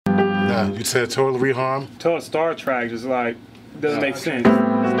You said total reharm? Total Star Trek just like doesn't make sense.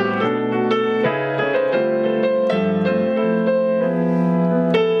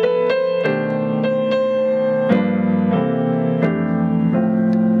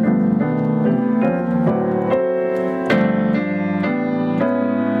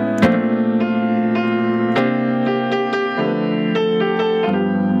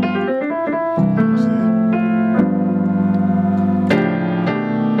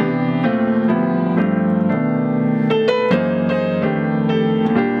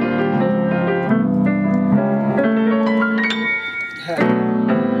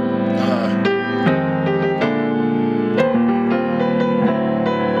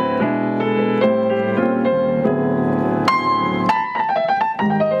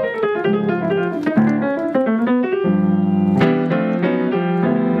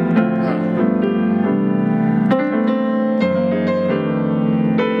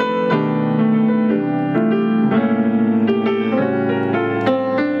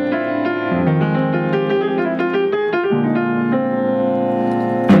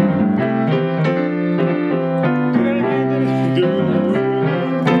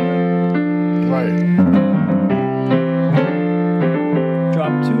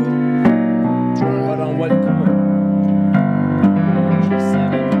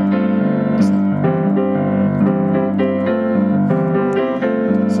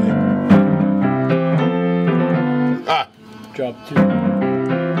 Drop 2.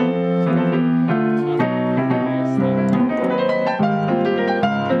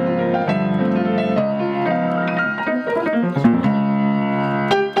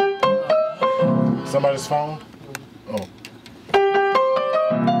 Somebody's phone? Oh.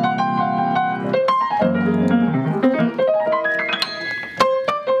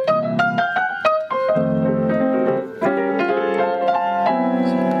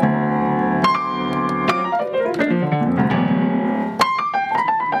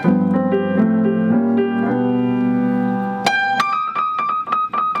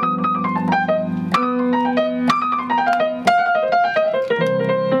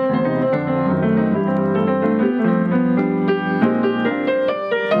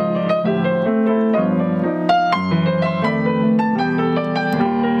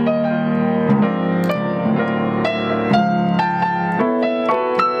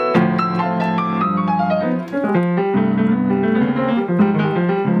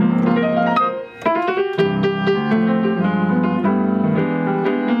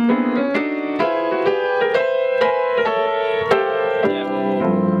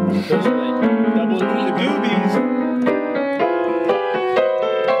 Those are like double the goobies.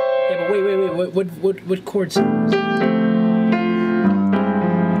 Yeah, but wait. What chords?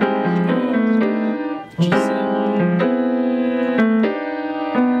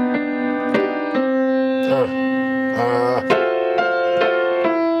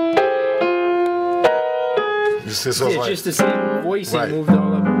 G7. It's like, just the same voicing right. Moved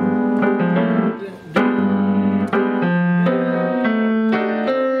all up.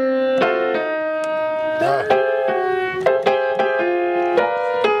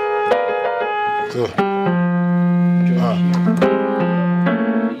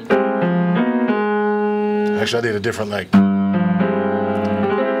 Actually, I did a different like.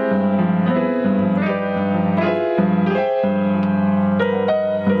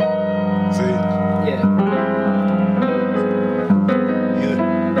 See? Yeah.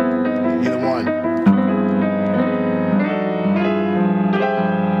 Either one.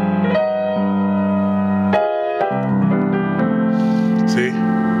 See?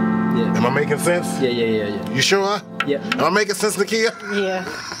 Yeah. Am I making sense? Yeah. You sure? Yeah. Am I making sense, Nakia? Yeah.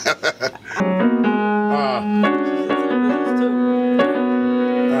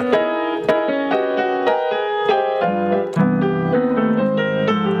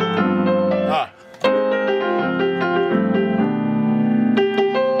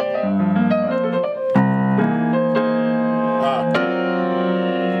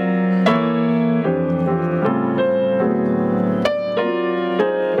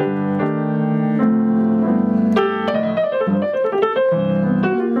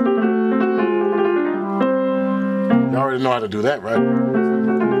 You already know how to do that, right?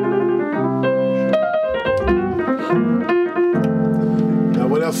 Now,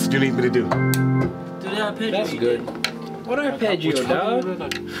 what else do you need me to do? That's good. What arpeggio, dog?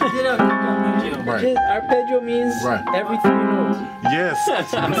 Right. Arpeggio means every 3 notes. Yes.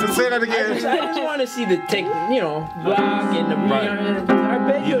 Say that again. I just want to see the block and the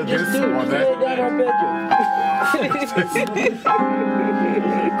arpeggio. Either just this do or it. that. Play that arpeggio.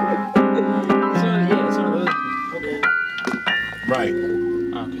 So those. Okay. Right.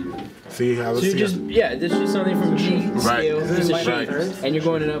 Okay. See how So it's you just, yeah, this is just something from G scale, just a shape, and you're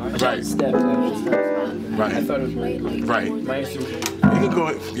going it up Right. steps. Actually. right. I thought it was right. Right. My instrument. You can go.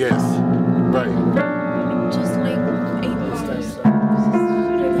 Yes. Right. Just like 8 bars. You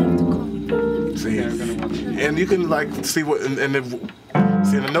don't have to call. See, and you can like see what and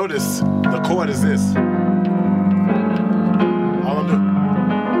see. And notice the chord is this. All I'm doing.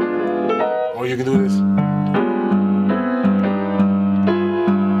 Or you can do this.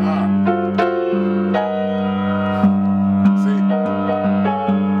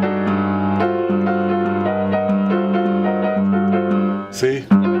 See? Yeah,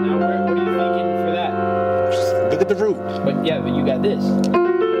 but now what are you thinking for that? Just look at the root. But yeah, but you got this.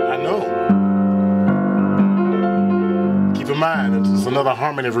 I know. Keep in mind, it's another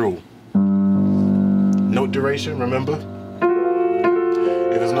harmony rule. Note duration, remember?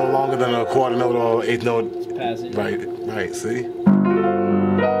 If it's no longer than a quarter note or eighth note. Passage. Right, see? Just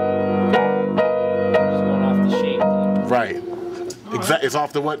going off the shape. Right. It's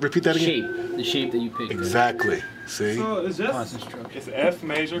off the what? Repeat that again? Shape. The shape that you picked. Exactly. See? So it's just Constant structure. it's F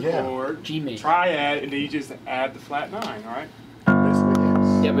major Yeah. chord, G major. triad, and then you just add the flat 9, right? Basically,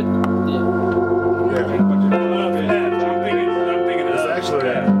 yes. Yeah, but yeah. Yeah. But you pull up F. I'm thinking It's of actually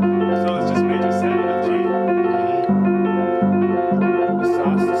F. So it's just major 7 of G.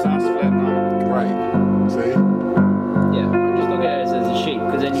 The sauce flat 9. Right. See? Yeah, just look at it as a shape,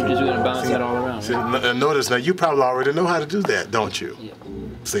 because then you're just going to bounce that all around. See, Right? notice now, you probably already know how to do that, don't you? Yeah.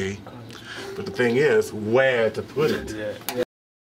 See? But the thing is, where to put it. Yeah.